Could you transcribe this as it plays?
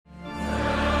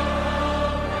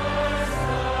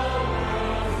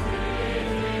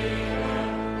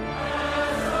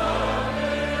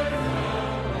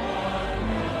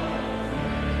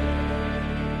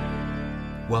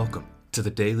Welcome to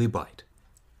the Daily Bite.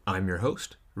 I'm your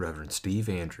host, Reverend Steve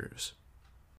Andrews.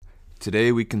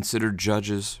 Today we consider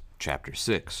Judges chapter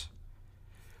 6.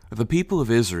 The people of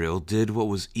Israel did what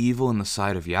was evil in the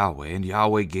sight of Yahweh, and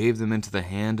Yahweh gave them into the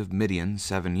hand of Midian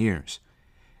 7 years.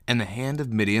 And the hand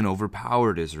of Midian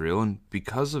overpowered Israel, and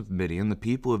because of Midian the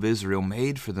people of Israel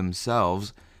made for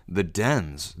themselves the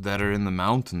dens that are in the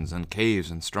mountains and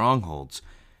caves and strongholds.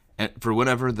 And for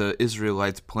whenever the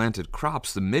Israelites planted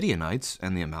crops, the Midianites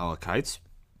and the Amalekites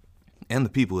and the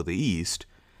people of the east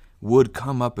would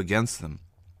come up against them.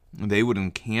 They would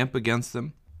encamp against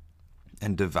them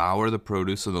and devour the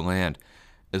produce of the land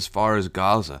as far as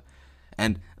Gaza,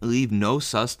 and leave no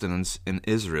sustenance in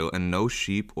Israel, and no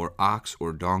sheep or ox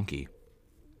or donkey.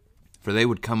 For they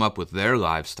would come up with their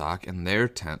livestock and their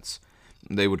tents.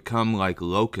 They would come like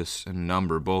locusts in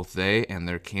number, both they and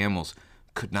their camels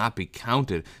could not be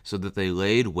counted, so that they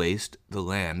laid waste the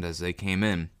land as they came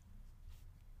in.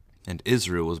 And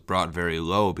Israel was brought very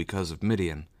low because of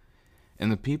Midian. And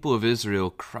the people of Israel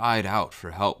cried out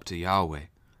for help to Yahweh.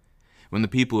 When the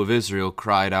people of Israel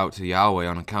cried out to Yahweh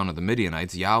on account of the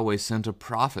Midianites, Yahweh sent a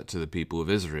prophet to the people of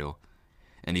Israel.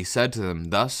 And he said to them,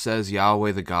 "Thus says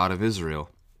Yahweh, the God of Israel,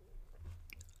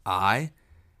 I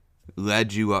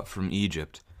led you up from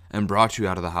Egypt, and brought you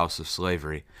out of the house of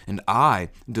slavery. And I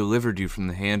delivered you from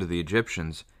the hand of the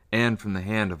Egyptians, and from the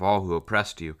hand of all who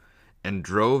oppressed you, and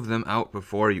drove them out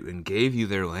before you, and gave you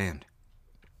their land.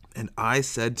 And I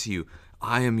said to you,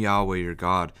 I am Yahweh your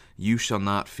God. You shall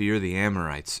not fear the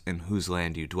Amorites, in whose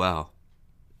land you dwell.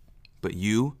 But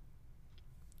you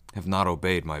have not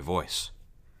obeyed my voice."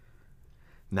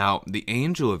 Now the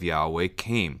angel of Yahweh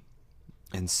came,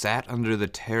 and sat under the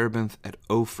terebinth at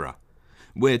Ophrah,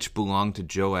 which belonged to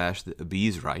Joash the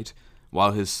Abiezrite,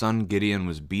 while his son Gideon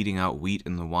was beating out wheat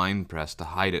in the winepress to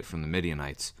hide it from the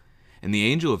Midianites. And the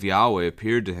angel of Yahweh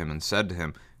appeared to him and said to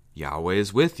him, "Yahweh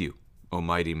is with you, O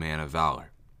mighty man of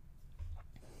valor."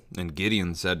 And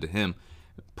Gideon said to him,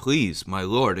 "Please, my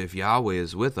Lord, if Yahweh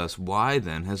is with us, why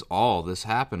then has all this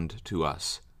happened to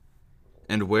us?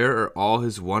 And where are all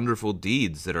his wonderful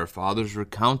deeds that our fathers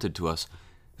recounted to us,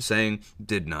 saying,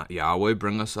 Did not Yahweh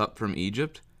bring us up from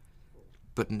Egypt?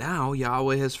 But now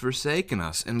Yahweh has forsaken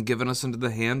us and given us into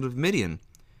the hand of Midian."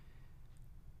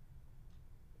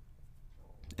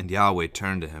 And Yahweh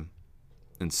turned to him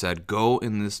and said, "Go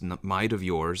in this might of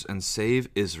yours and save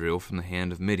Israel from the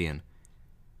hand of Midian.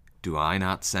 Do I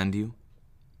not send you?"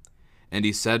 And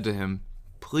he said to him,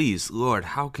 "Please, Lord,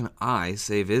 how can I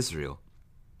save Israel?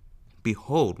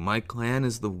 Behold, my clan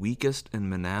is the weakest in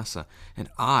Manasseh, and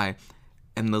I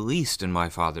am the least in my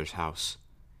father's house."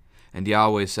 And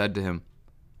Yahweh said to him,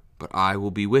 "But I will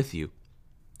be with you,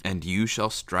 and you shall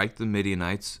strike the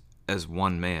Midianites as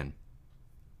one man."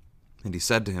 And he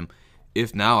said to him,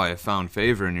 "If now I have found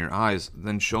favor in your eyes,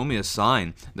 then show me a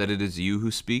sign that it is you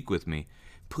who speak with me.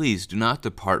 Please do not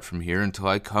depart from here until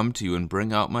I come to you and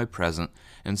bring out my present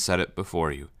and set it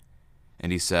before you."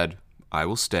 And he said, "I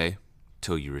will stay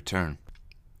till you return."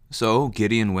 So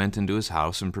Gideon went into his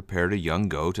house and prepared a young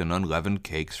goat and unleavened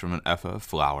cakes from an ephah of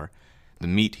flour. The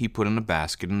meat he put in a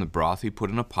basket, and the broth he put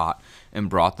in a pot, and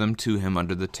brought them to him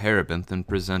under the terebinth, and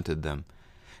presented them.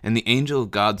 And the angel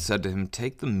of God said to him,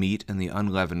 "Take the meat and the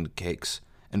unleavened cakes,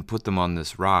 and put them on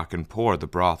this rock, and pour the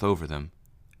broth over them."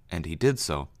 And he did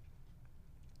so.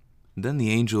 Then the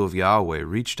angel of Yahweh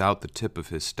reached out the tip of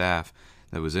his staff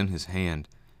that was in his hand,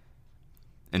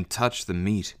 and touched the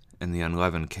meat and the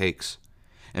unleavened cakes.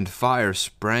 And fire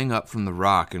sprang up from the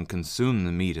rock, and consumed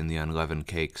the meat and the unleavened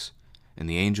cakes. And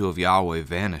the angel of Yahweh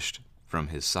vanished from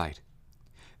his sight.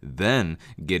 Then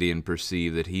Gideon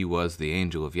perceived that he was the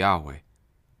angel of Yahweh.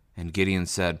 And Gideon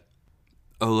said,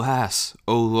 "Alas,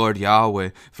 O Lord Yahweh,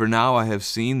 for now I have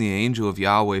seen the angel of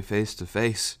Yahweh face to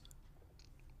face."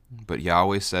 But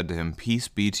Yahweh said to him, "Peace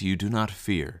be to you, do not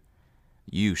fear.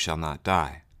 You shall not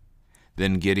die."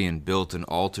 Then Gideon built an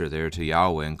altar there to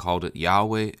Yahweh, and called it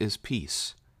Yahweh is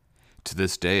Peace. To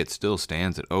this day it still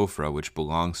stands at Ophrah, which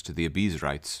belongs to the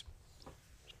Abiezrites.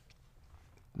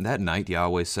 That night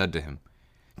Yahweh said to him,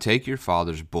 "Take your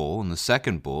father's bull, and the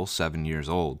second bull 7 years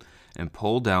old, and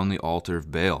pull down the altar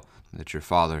of Baal that your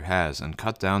father has, and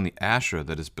cut down the Asherah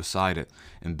that is beside it,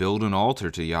 and build an altar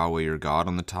to Yahweh your God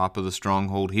on the top of the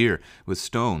stronghold here, with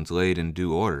stones laid in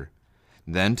due order.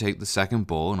 Then take the second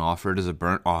bull, and offer it as a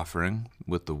burnt offering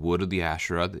with the wood of the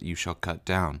Asherah that you shall cut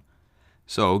down."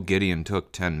 So Gideon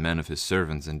took 10 men of his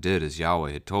servants, and did as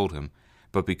Yahweh had told him.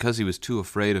 But because he was too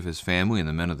afraid of his family and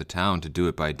the men of the town to do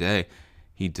it by day,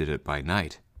 he did it by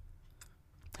night.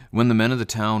 When the men of the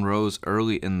town rose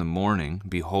early in the morning,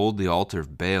 behold, the altar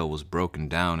of Baal was broken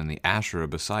down, and the Asherah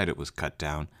beside it was cut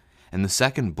down. and the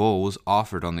second bull was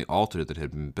offered on the altar that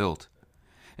had been built.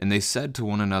 And they said to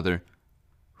one another,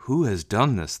 "Who has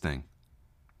done this thing?"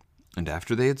 And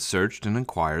after they had searched and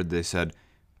inquired, they said,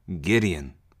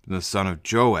 "Gideon, the son of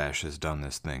Joash, has done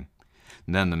this thing."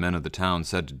 And then the men of the town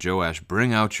said to Joash,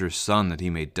 "Bring out your son, that he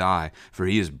may die, for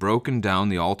he has broken down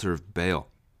the altar of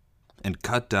Baal, and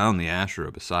cut down the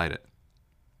Asherah beside it."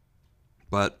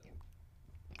 But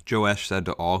Joash said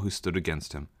to all who stood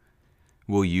against him,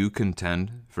 "Will you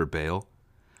contend for Baal,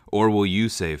 or will you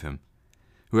save him?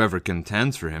 Whoever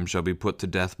contends for him shall be put to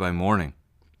death by morning.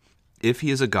 If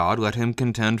he is a god, let him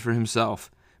contend for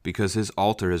himself, because his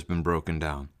altar has been broken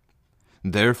down."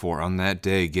 Therefore on that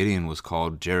day Gideon was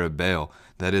called Jerubbaal,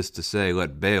 that is to say,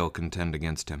 "Let Baal contend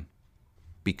against him,"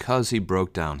 because he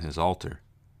broke down his altar.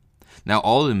 Now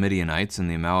all the Midianites and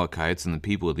the Amalekites and the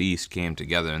people of the east came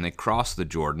together, and they crossed the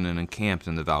Jordan and encamped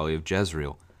in the valley of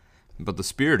Jezreel. But the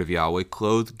Spirit of Yahweh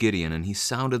clothed Gideon, and he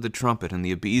sounded the trumpet, and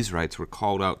the Abiezrites were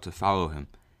called out to follow him.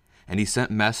 And he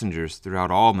sent messengers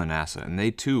throughout all Manasseh, and they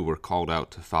too were called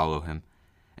out to follow him.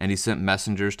 And he sent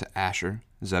messengers to Asher,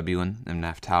 Zebulun, and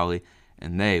Naphtali,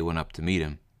 and they went up to meet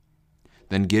him.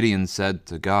 Then Gideon said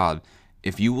to God,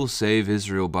 "If you will save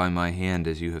Israel by my hand,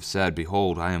 as you have said,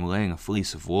 behold, I am laying a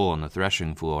fleece of wool on the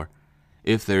threshing floor.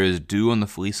 If there is dew on the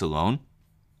fleece alone,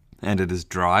 and it is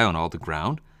dry on all the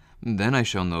ground, then I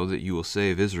shall know that you will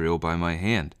save Israel by my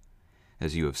hand,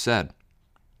 as you have said."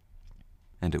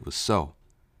 And it was so.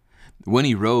 When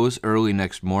he rose early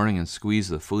next morning and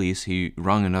squeezed the fleece, he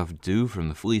wrung enough dew from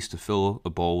the fleece to fill a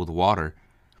bowl with water.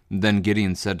 Then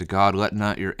Gideon said to God, "Let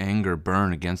not your anger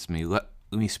burn against me. Let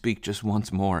me speak just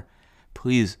once more.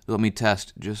 Please let me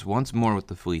test just once more with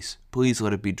the fleece. Please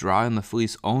let it be dry on the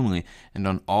fleece only, and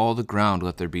on all the ground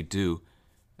let there be dew."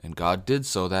 And God did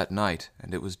so that night,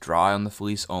 and it was dry on the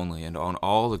fleece only, and on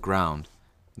all the ground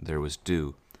there was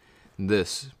dew.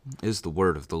 This is the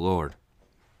word of the Lord.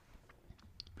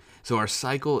 So our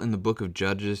cycle in the book of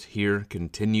Judges here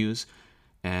continues,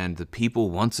 and the people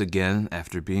once again,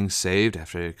 after being saved,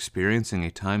 after experiencing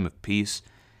a time of peace,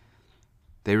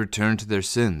 they return to their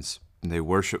sins. They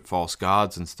worship false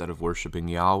gods instead of worshiping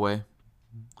Yahweh,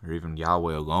 or even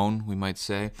Yahweh alone, we might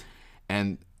say.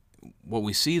 And what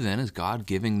we see then is God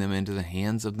giving them into the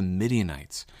hands of the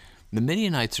Midianites. The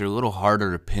Midianites are a little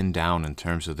harder to pin down in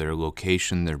terms of their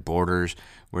location, their borders,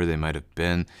 where they might have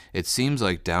been. It seems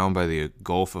like down by the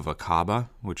Gulf of Aqaba,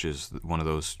 which is one of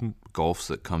those gulfs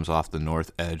that comes off the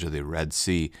north edge of the Red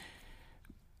Sea.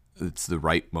 It's the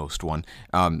rightmost one.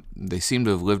 They seem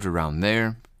to have lived around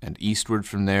there and eastward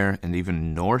from there, and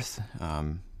even north,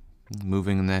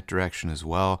 moving in that direction as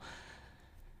well.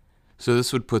 So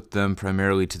this would put them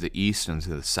primarily to the east and to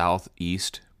the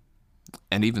southeast,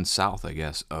 and even south, I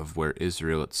guess, of where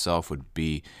Israel itself would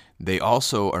be. They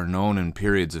also are known in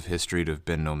periods of history to have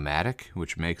been nomadic,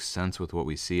 which makes sense with what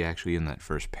we see actually in that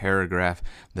first paragraph,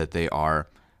 that they are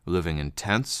living in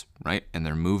tents, right? And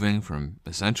they're moving from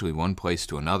essentially one place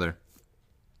to another.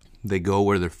 They go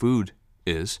where their food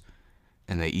is,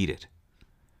 and they eat it,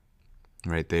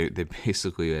 right? They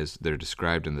basically, as they're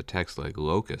described in the text, like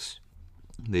locusts.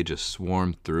 They just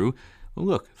swarm through. Oh,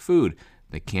 look, food.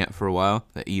 They camp for a while.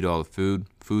 They eat all the food.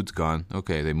 Food's gone.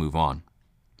 Okay, they move on.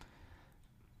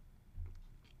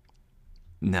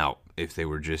 Now, if they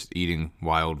were just eating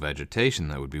wild vegetation,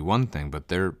 that would be one thing, but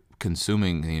they're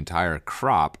consuming the entire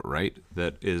crop, right,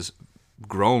 that is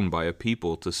grown by a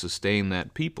people to sustain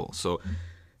that people. So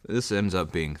this ends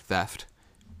up being theft,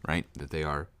 right, that they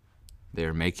are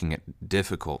making it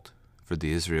difficult for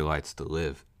the Israelites to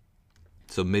live.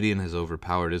 So Midian has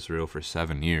overpowered Israel for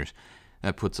 7 years.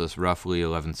 That puts us roughly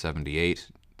 1178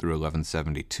 through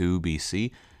 1172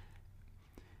 BC.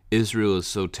 Israel is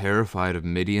so terrified of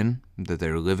Midian that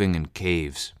they're living in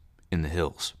caves in the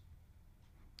hills.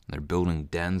 They're building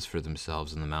dens for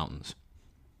themselves in the mountains.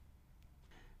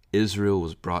 Israel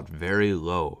was brought very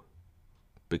low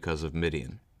because of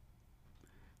Midian.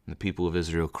 And the people of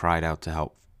Israel cried out to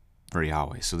help for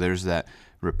Yahweh. So there's that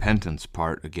repentance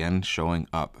part again showing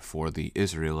up for the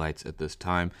Israelites at this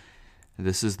time.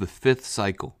 This is the 5th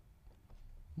cycle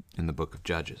in the book of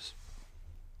Judges.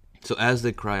 So as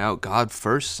they cry out, God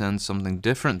first sends something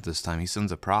different this time. He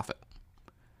sends a prophet.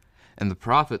 And the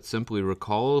prophet simply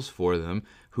recalls for them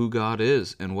who God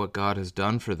is and what God has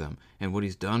done for them and what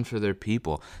he's done for their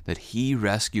people, that he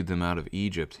rescued them out of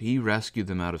Egypt. He rescued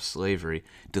them out of slavery,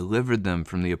 delivered them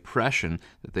from the oppression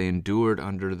that they endured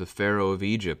under the Pharaoh of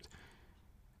Egypt.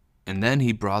 And then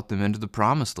he brought them into the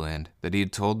promised land that he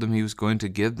had told them he was going to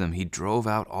give them. He drove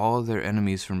out all of their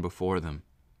enemies from before them.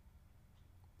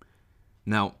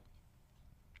 Now,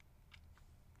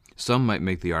 some might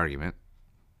make the argument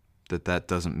that that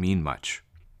doesn't mean much.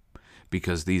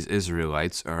 because these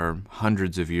Israelites are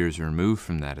hundreds of years removed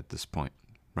from that at this point,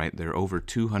 right? They're over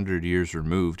 200 years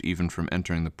removed even from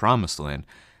entering the Promised Land.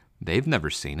 They've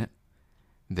never seen it.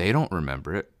 They don't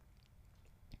remember it.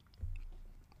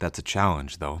 That's a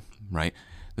challenge, though, right?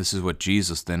 This is what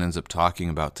Jesus then ends up talking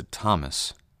about to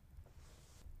Thomas.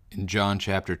 In John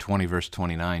chapter 20, verse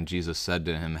 29, Jesus said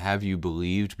to him, "Have you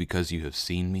believed because you have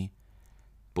seen me?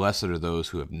 Blessed are those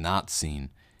who have not seen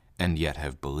and yet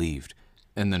have believed."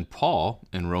 And then Paul,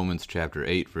 in Romans chapter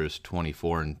 8, verse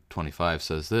 24 and 25,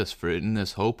 says this, "For in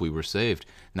this hope we were saved.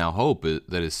 Now hope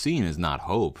that is seen is not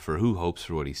hope, for who hopes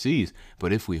for what he sees?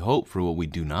 But if we hope for what we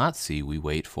do not see, we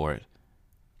wait for it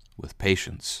with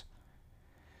patience."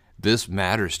 This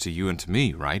matters to you and to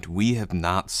me, right? We have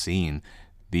not seen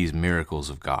these miracles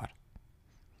of God.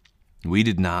 We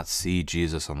did not see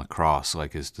Jesus on the cross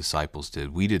like his disciples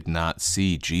did. We did not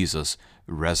see Jesus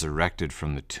resurrected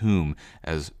from the tomb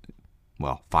as,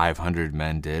 500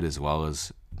 men did, as well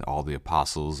as all the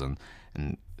apostles and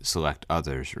select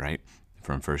others, right?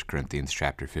 From 1 Corinthians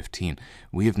chapter 15.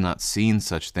 We have not seen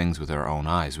such things with our own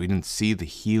eyes. We didn't see the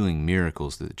healing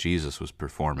miracles that Jesus was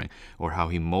performing, or how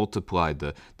he multiplied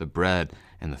the bread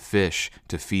and the fish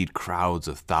to feed crowds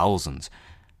of thousands.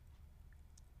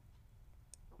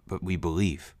 But we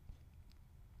believe.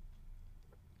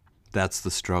 That's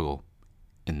the struggle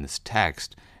in this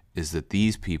text, is that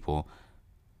these people,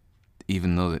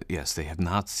 even though, yes, they have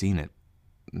not seen it,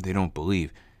 they don't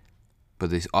believe, but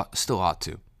they still ought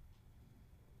to.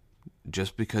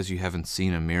 Just because you haven't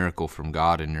seen a miracle from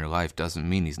God in your life doesn't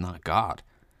mean he's not God.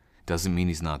 Doesn't mean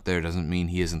he's not there. Doesn't mean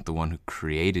he isn't the one who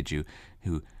created you,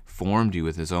 who formed you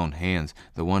with his own hands,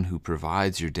 the one who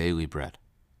provides your daily bread.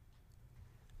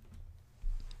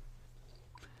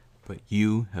 But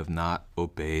you have not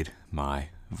obeyed my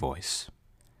voice.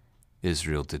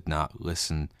 Israel did not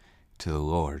listen to the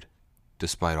Lord,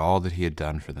 despite all that he had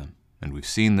done for them. And we've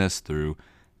seen this through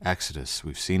Exodus.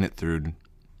 We've seen it through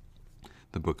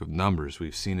the book of Numbers.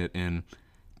 We've seen it in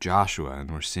Joshua,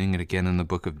 and we're seeing it again in the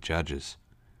book of Judges.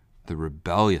 The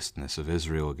rebelliousness of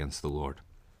Israel against the Lord.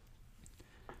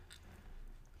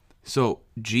 So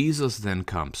Jesus then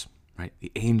comes, right?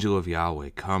 The angel of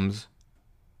Yahweh comes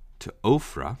to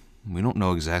Ophrah. We don't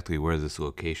know exactly where this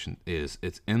location is.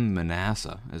 It's in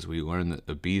Manasseh, as we learn that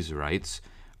the Abiezrites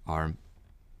are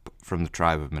from the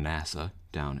tribe of Manasseh,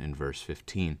 down in verse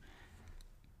 15.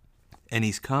 And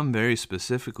he's come very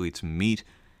specifically to meet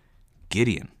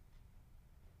Gideon.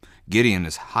 Gideon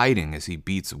is hiding as he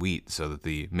beats wheat so that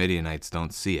the Midianites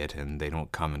don't see it and they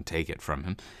don't come and take it from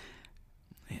him.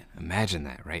 Man, imagine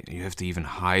that, right? You have to even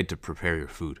hide to prepare your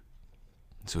food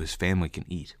so his family can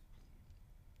eat.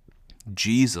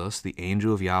 Jesus, the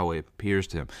angel of Yahweh, appears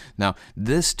to him. Now,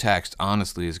 this text,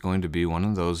 honestly, is going to be one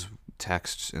of those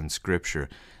texts in Scripture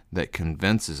that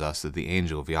convinces us that the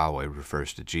angel of Yahweh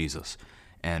refers to Jesus.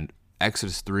 And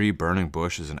Exodus 3, burning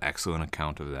bush, is an excellent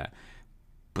account of that.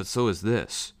 But so is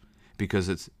this, because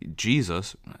it's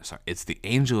the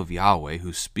angel of Yahweh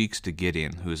who speaks to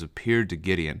Gideon, who has appeared to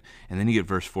Gideon. And then you get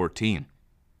verse 14.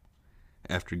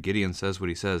 After Gideon says what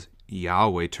he says,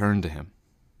 Yahweh turned to him.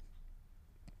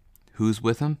 Who's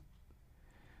with him?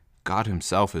 God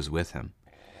himself is with him.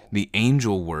 The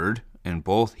angel word in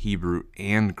both Hebrew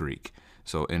and Greek.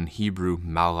 So in Hebrew,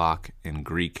 malach, in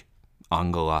Greek,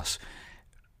 angelos.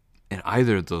 In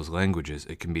either of those languages,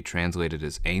 it can be translated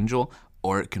as angel,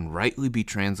 or it can rightly be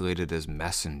translated as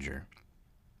messenger.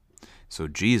 So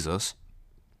Jesus,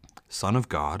 Son of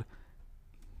God,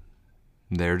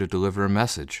 there to deliver a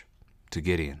message to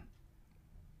Gideon,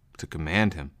 to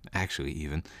command him, actually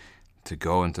even, to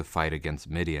go and to fight against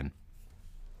Midian.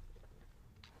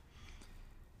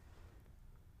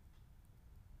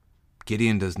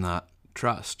 Gideon does not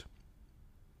trust.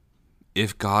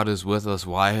 If God is with us,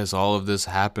 why has all of this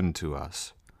happened to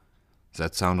us? Does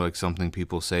that sound like something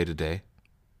people say today?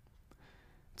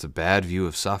 It's a bad view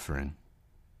of suffering,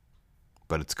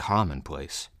 but it's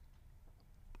commonplace.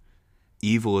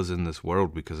 Evil is in this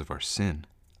world because of our sin.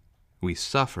 We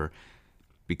suffer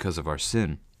because of our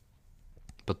sin,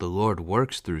 but the Lord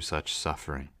works through such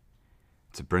suffering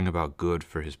to bring about good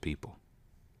for his people.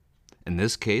 In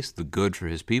this case, the good for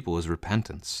his people is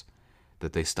repentance,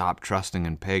 that they stop trusting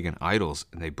in pagan idols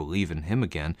and they believe in him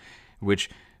again, which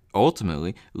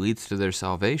ultimately leads to their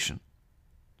salvation,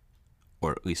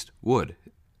 or at least would,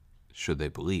 should they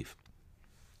believe.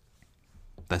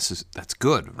 That's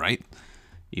good, right?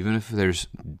 Even if there's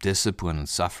discipline and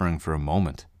suffering for a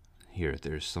moment, here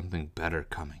there's something better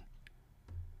coming.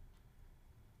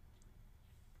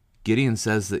 Gideon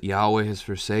says that Yahweh has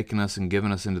forsaken us and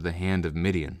given us into the hand of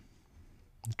Midian.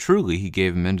 Truly, he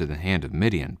gave him into the hand of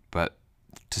Midian, but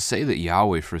to say that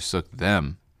Yahweh forsook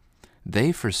them,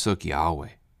 they forsook Yahweh.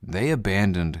 They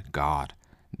abandoned God.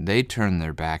 They turned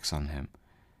their backs on him.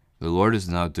 The Lord is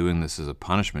now doing this as a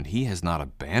punishment. He has not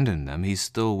abandoned them. He's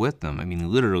still with them. I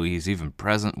mean, literally, he's even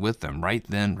present with them right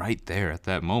then, right there at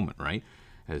that moment, right?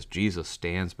 As Jesus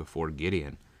stands before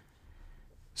Gideon.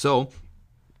 So,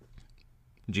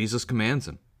 Jesus commands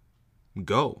him,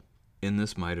 go in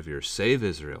this might of yours, save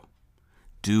Israel.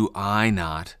 Do I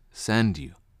not send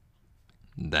you?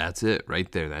 That's it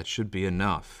right there. That should be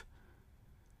enough.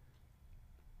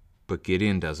 But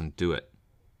Gideon doesn't do it.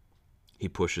 He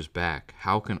pushes back.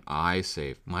 How can I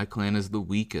save? My clan is the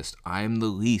weakest. I am the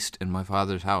least in my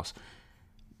father's house.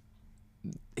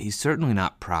 He's certainly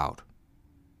not proud,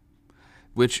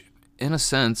 which in a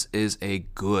sense is a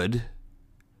good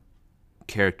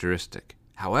characteristic.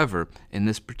 However, in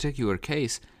this particular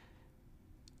case,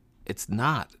 it's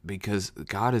not, because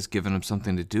God has given him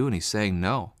something to do and he's saying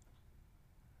no.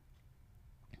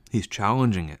 He's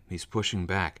challenging it. He's pushing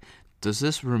back. Does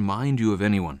this remind you of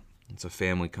anyone? It's a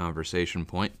family conversation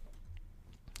point.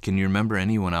 Can you remember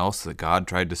anyone else that God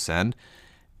tried to send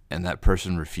and that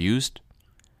person refused?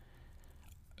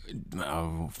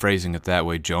 Phrasing it that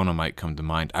way, Jonah might come to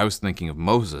mind. I was thinking of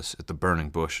Moses at the burning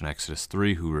bush in Exodus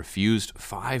 3, who refused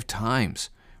 5 times,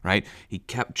 right? He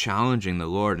kept challenging the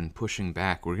Lord and pushing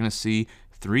back. We're going to see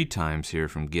 3 times here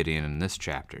from Gideon in this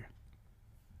chapter.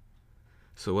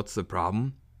 So what's the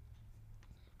problem?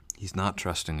 He's not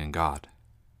trusting in God.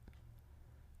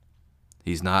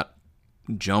 He's not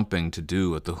jumping to do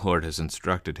what the Lord has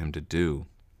instructed him to do.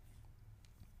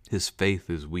 His faith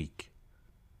is weak.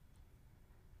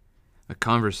 A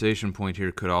conversation point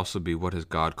here could also be, what has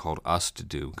God called us to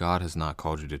do? God has not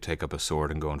called you to take up a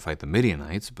sword and go and fight the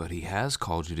Midianites, but he has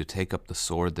called you to take up the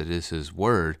sword that is his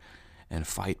word and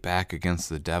fight back against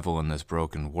the devil in this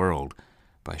broken world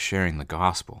by sharing the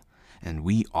gospel. And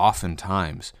we often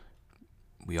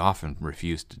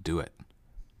refuse to do it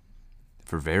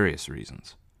for various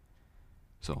reasons.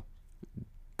 So,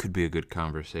 could be a good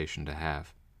conversation to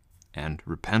have. And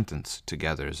repentance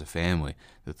together as a family,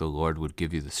 that the Lord would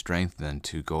give you the strength then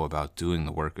to go about doing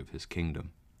the work of his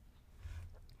kingdom.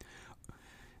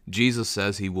 Jesus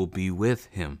says he will be with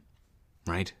him,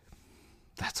 right?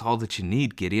 That's all that you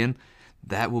need, Gideon.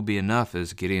 That will be enough,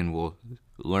 as Gideon will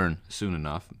learn soon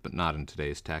enough, but not in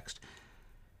today's text.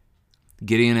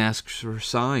 Gideon asks for a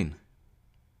sign.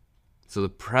 So the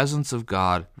presence of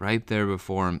God right there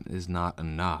before him is not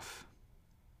enough.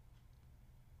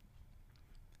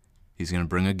 He's going to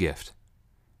bring a gift.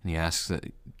 And he asks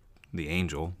that the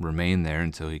angel remain there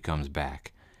until he comes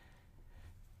back.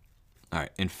 All right,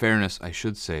 in fairness, I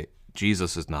should say,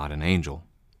 Jesus is not an angel.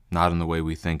 Not in the way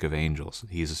we think of angels.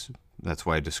 That's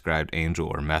why I described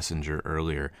angel or messenger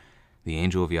earlier. The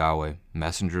angel of Yahweh,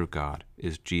 messenger of God,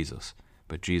 is Jesus.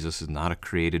 But Jesus is not a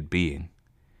created being.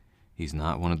 He's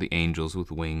not one of the angels with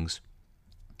wings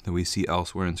that we see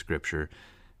elsewhere in Scripture.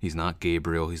 He's not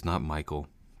Gabriel. He's not Michael.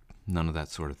 None of that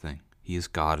sort of thing. He is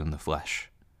God in the flesh.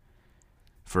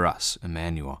 For us,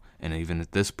 Emmanuel. And even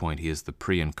at this point, he is the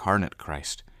pre-incarnate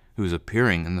Christ, who is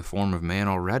appearing in the form of man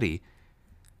already,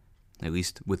 at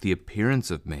least with the appearance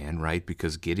of man, right?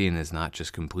 Because Gideon is not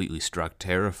just completely struck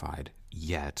terrified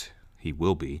yet. He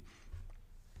will be.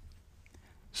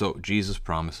 So Jesus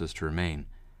promises to remain.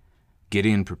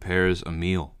 Gideon prepares a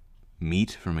meal,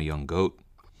 meat from a young goat,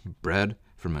 bread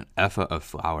from an ephah of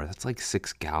flour. That's like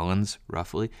 6 gallons,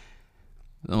 roughly.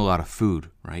 A lot of food,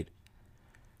 right?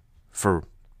 For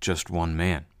just one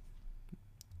man.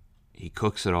 He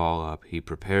cooks it all up. He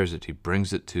prepares it. He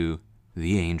brings it to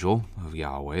the angel of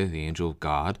Yahweh, the angel of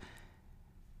God.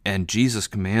 And Jesus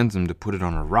commands him to put it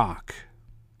on a rock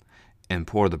and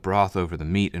pour the broth over the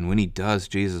meat. And when he does,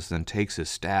 Jesus then takes his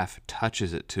staff,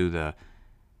 touches it to the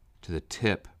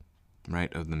tip,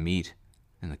 right, of the meat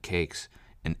and the cakes,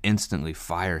 and instantly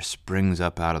fire springs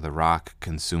up out of the rock,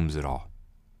 consumes it all.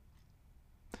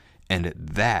 And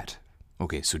at that,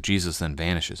 okay, so Jesus then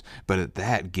vanishes, but at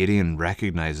that, Gideon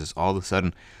recognizes all of a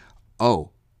sudden,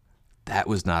 oh, that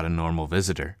was not a normal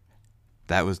visitor.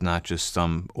 That was not just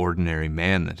some ordinary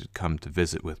man that had come to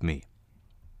visit with me.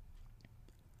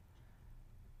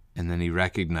 And then he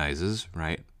recognizes,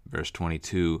 right, verse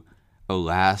 22,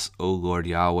 Alas, O Lord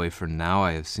Yahweh, for now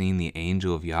I have seen the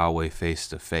angel of Yahweh face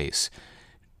to face.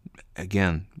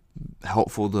 Again,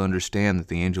 helpful to understand that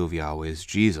the angel of Yahweh is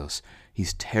Jesus.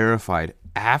 He's terrified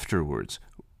afterwards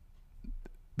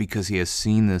because he has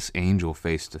seen this angel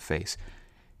face to face.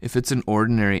 If it's an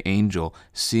ordinary angel,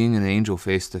 seeing an angel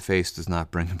face to face does not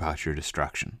bring about your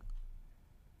destruction.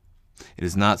 It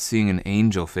is not seeing an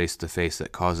angel face to face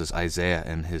that causes Isaiah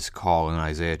in his call in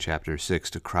Isaiah chapter 6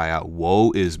 to cry out,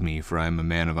 "Woe is me, for I am a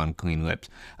man of unclean lips."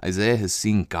 Isaiah has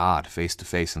seen God face to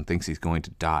face and thinks he's going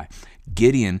to die.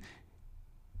 Gideon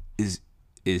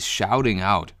is shouting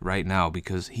out right now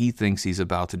because he thinks he's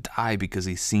about to die because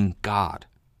he's seen God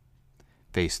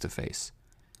face to face.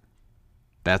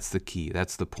 That's the key.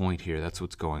 That's the point here. That's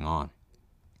what's going on.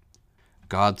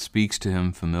 God speaks to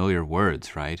him familiar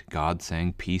words, right? God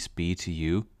saying, "Peace be to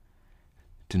you.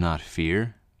 Do not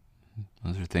fear."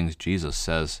 Those are things Jesus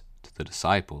says to the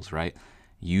disciples, right?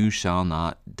 You shall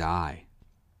not die.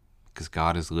 Because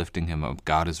God is lifting him up.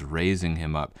 God is raising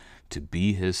him up to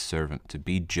be his servant, to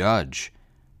be judge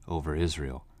over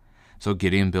Israel. So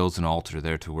Gideon builds an altar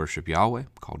there to worship Yahweh,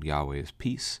 called Yahweh is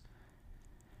Peace.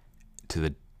 To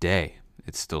the day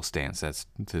it still stands. That's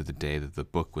to the day that the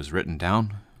book was written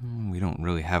down. We don't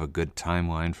really have a good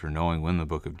timeline for knowing when the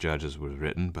book of Judges was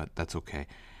written, but that's okay.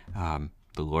 The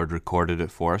Lord recorded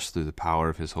it for us through the power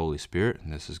of his Holy Spirit,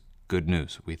 and this is good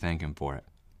news. We thank him for it.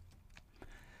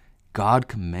 God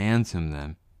commands him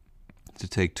then to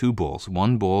take 2 bulls,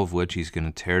 one bull of which he's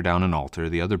going to tear down an altar,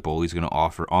 the other bull he's going to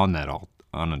offer on that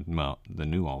the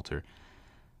new altar,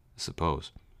 I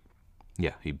suppose.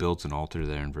 Yeah, he builds an altar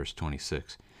there in verse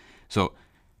 26. So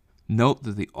note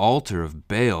that the altar of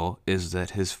Baal is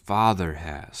that his father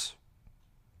has.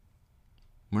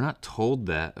 We're not told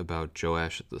that about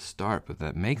Joash at the start, but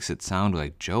that makes it sound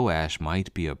like Joash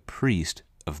might be a priest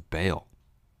of Baal,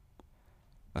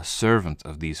 a servant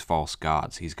of these false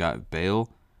gods. He's got Baal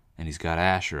and he's got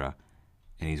Asherah,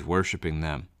 and he's worshiping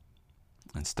them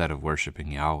instead of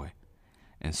worshiping Yahweh.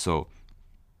 And so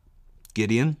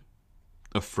Gideon,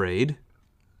 afraid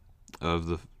of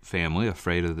the family,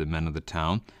 afraid of the men of the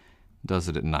town, does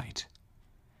it at night.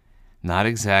 Not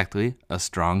exactly a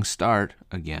strong start,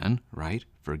 again, right,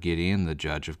 for Gideon, the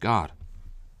judge of God.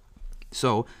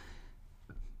 So,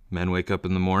 men wake up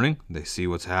in the morning, they see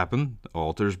what's happened, the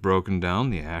altar's broken down,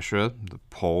 the Asherah, the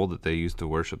pole that they used to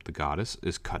worship the goddess,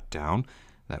 is cut down,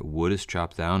 that wood is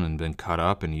chopped down and been cut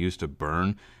up and used to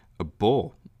burn a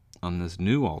bull on this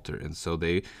new altar. And so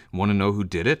they want to know who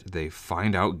did it, they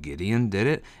find out Gideon did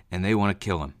it, and they want to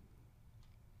kill him.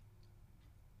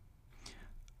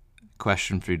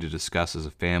 Question for you to discuss as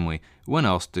a family: when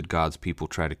else did God's people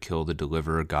try to kill the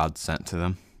deliverer God sent to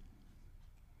them?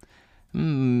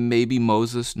 Maybe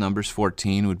Moses. Numbers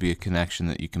 14 would be a connection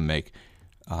that you can make.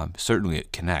 Certainly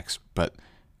it connects, but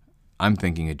I'm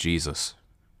thinking of Jesus,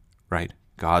 right?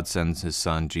 God sends his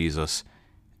son Jesus,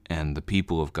 and the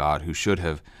people of God who should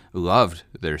have loved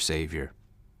their Savior,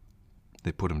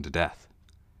 they put him to death.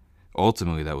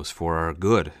 Ultimately, that was for our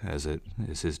good, as it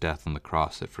is his death on the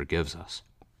cross that forgives us.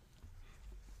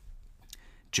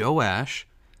 Joash,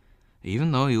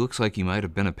 even though he looks like he might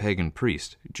have been a pagan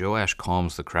priest, Joash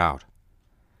calms the crowd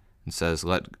and says,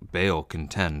 "Let Baal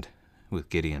contend with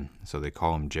Gideon." So they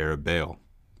call him Jerubbaal,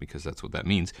 because that's what that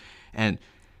means. And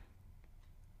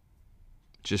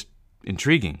just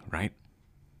intriguing, right?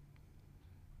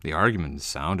 The argument is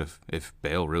sound. If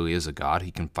Baal really is a god,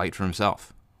 he can fight for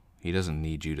himself. He doesn't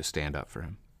need you to stand up for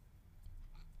him.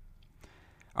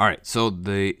 All right, so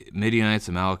the Midianites,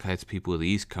 Amalekites, people of the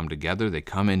east come together. They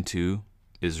come into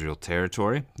Israel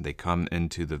territory. They come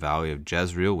into the valley of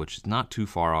Jezreel, which is not too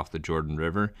far off the Jordan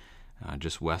River,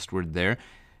 just westward there.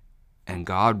 And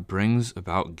God brings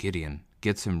about Gideon,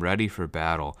 gets him ready for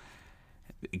battle.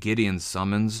 Gideon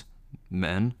summons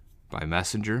men by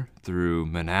messenger through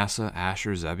Manasseh,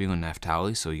 Asher, Zebulun,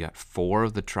 Naphtali. So you got 4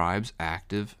 of the tribes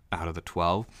active out of the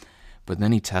 12. But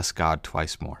then he tests God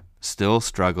twice more. Still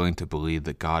struggling to believe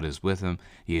that God is with him.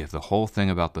 You have the whole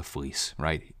thing about the fleece,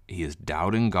 right? He is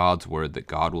doubting God's word that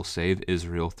God will save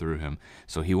Israel through him.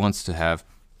 So he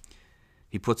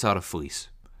puts out a fleece,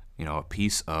 a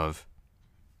piece of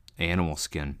animal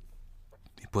skin.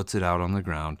 He puts it out on the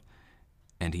ground,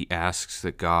 and he asks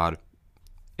that God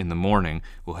in the morning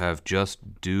will have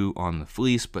just dew on the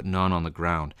fleece, but none on the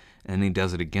ground. And he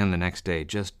does it again the next day,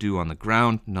 just dew on the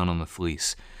ground, none on the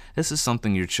fleece. This is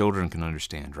something your children can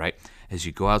understand, right? As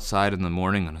you go outside in the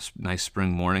morning, on a nice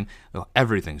spring morning,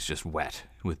 everything's just wet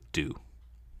with dew.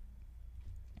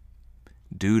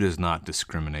 Dew does not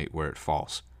discriminate where it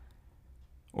falls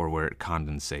or where it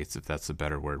condensates, if that's a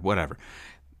better word, whatever.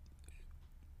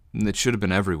 And it should have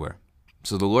been everywhere.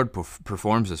 So the Lord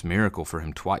performs this miracle for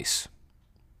him twice.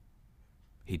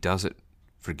 He does it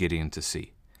for Gideon to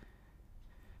see.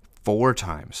 4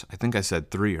 times, I think I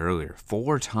said 3 earlier,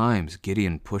 4 times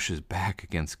Gideon pushes back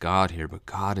against God here, but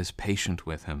God is patient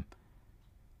with him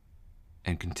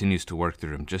and continues to work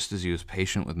through him, just as he was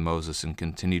patient with Moses and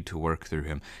continued to work through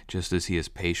him, just as he is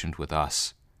patient with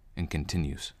us and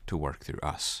continues to work through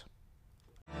us.